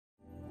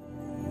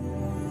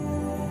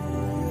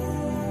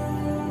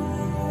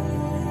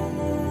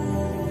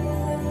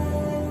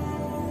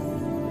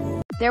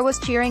There was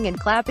cheering and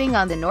clapping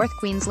on the North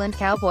Queensland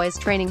Cowboys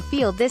training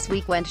field this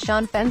week when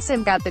Shaun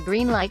Fensom got the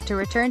green light to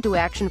return to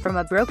action from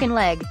a broken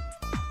leg.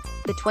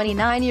 The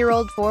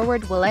 29-year-old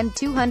forward will end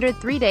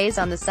 203 days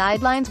on the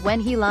sidelines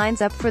when he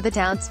lines up for the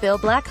Townsville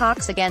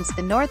Blackhawks against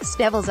the North's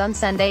Devils on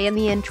Sunday in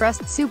the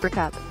Intrust Super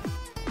Cup.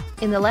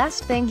 In The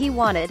Last Thing He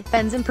Wanted,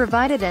 Fensom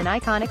provided an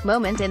iconic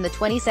moment in the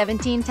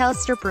 2017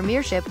 Telstra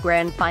Premiership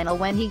Grand Final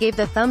when he gave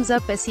the thumbs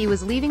up as he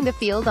was leaving the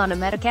field on a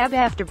Medicab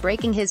after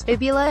breaking his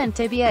fibula and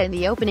tibia in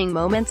the opening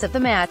moments of the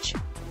match.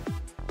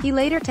 He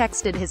later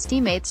texted his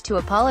teammates to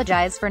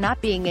apologize for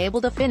not being able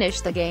to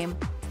finish the game.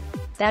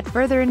 That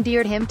further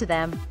endeared him to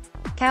them.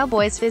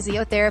 Cowboys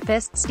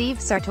physiotherapist Steve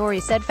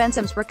Sartori said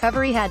Fensom's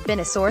recovery had been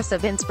a source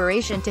of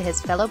inspiration to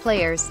his fellow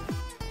players.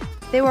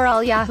 They were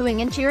all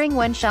yahooing and cheering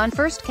when Shaun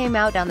first came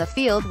out on the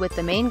field with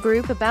the main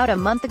group about a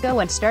month ago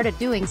and started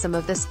doing some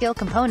of the skill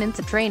components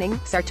of training,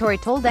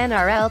 Sartori told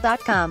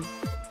NRL.com.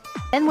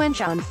 Then when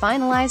Shaun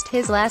finalized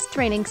his last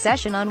training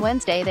session on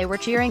Wednesday, they were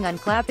cheering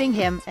and clapping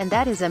him, and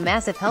that is a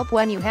massive help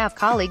when you have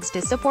colleagues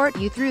to support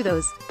you through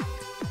those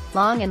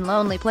long and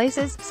lonely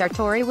places.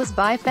 Sartori was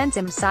by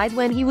Fensom's side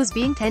when he was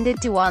being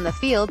tended to on the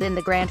field in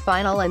the grand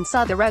final and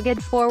saw the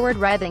rugged forward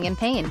writhing in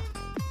pain.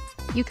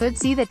 You could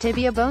see the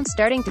tibia bone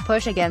starting to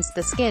push against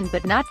the skin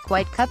but not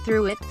quite cut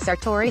through it,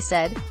 Sartori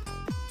said.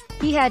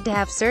 He had to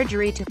have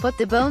surgery to put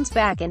the bones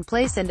back in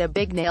place and a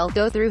big nail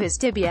go through his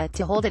tibia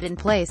to hold it in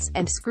place,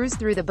 and screws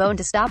through the bone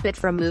to stop it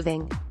from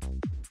moving.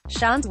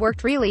 Shaun's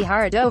worked really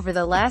hard over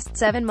the last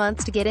 7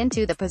 months to get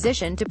into the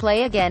position to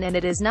play again, and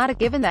it is not a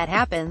given that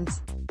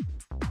happens.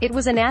 It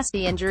was a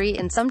nasty injury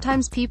and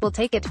sometimes people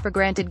take it for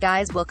granted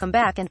guys will come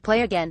back and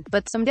play again,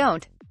 but some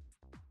don't.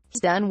 He's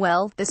done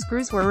well. The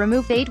screws were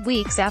removed 8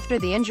 weeks after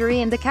the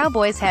injury and the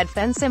Cowboys had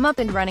Fensom up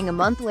and running a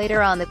month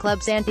later on the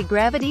club's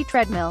anti-gravity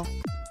treadmill.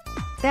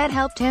 That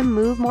helped him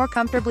move more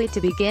comfortably to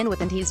begin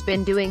with, and he's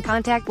been doing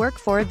contact work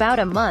for about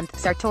a month,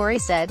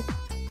 Sartori said.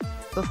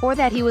 Before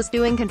that he was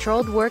doing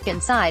controlled work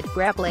inside,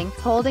 grappling,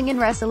 holding and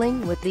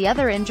wrestling with the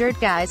other injured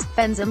guys.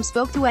 Fensom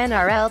spoke to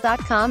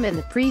NRL.com in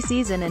the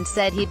preseason and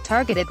said he'd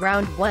targeted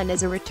round 1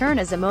 as a return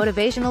as a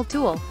motivational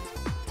tool.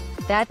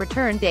 That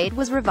return date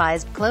was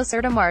revised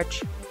closer to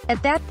March.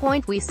 At that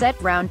point we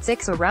set round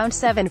 6 or round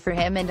 7 for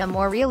him and a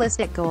more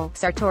realistic goal,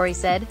 Sartori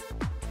said.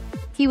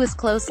 He was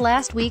close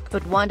last week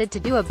but wanted to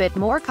do a bit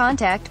more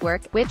contact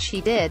work, which he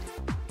did.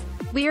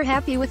 We're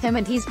happy with him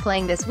and he's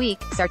playing this week,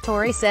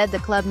 Sartori said. The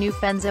club knew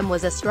Fensom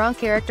was a strong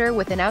character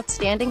with an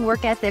outstanding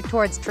work ethic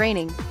towards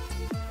training.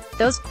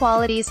 Those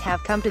qualities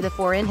have come to the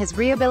fore in his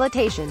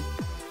rehabilitation.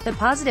 The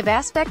positive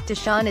aspect to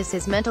Shaun is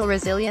his mental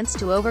resilience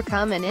to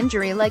overcome an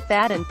injury like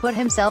that and put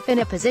himself in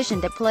a position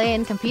to play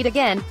and compete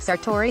again,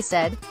 Sartori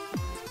said.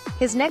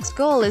 His next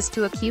goal is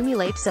to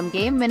accumulate some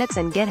game minutes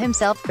and get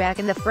himself back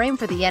in the frame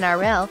for the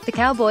NRL. The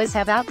Cowboys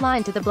have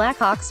outlined to the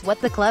Blackhawks what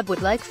the club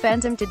would like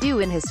Fensom to do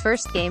in his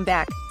first game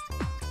back.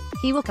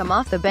 He will come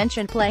off the bench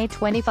and play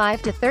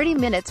 25 to 30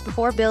 minutes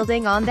before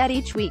building on that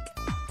each week.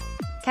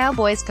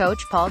 Cowboys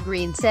coach Paul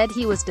Green said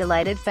he was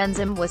delighted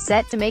Fensom was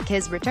set to make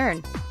his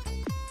return.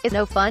 It's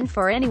no fun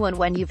for anyone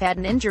when you've had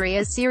an injury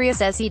as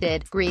serious as he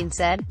did, Green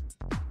said.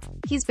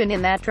 He's been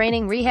in that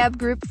training rehab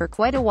group for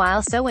quite a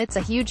while, so it's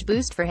a huge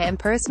boost for him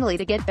personally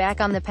to get back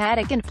on the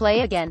paddock and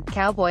play again.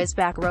 Cowboys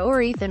back rower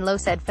Ethan Lowe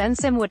said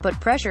Fensom would put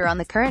pressure on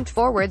the current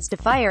forwards to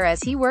fire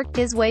as he worked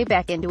his way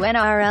back into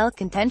NRL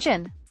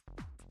contention.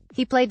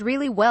 He played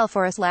really well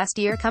for us last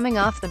year, coming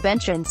off the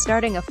bench and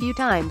starting a few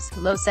times,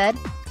 Lowe said.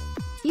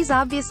 He's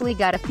obviously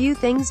got a few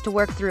things to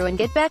work through and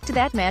get back to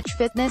that match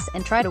fitness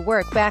and try to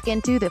work back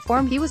into the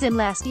form he was in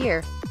last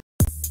year.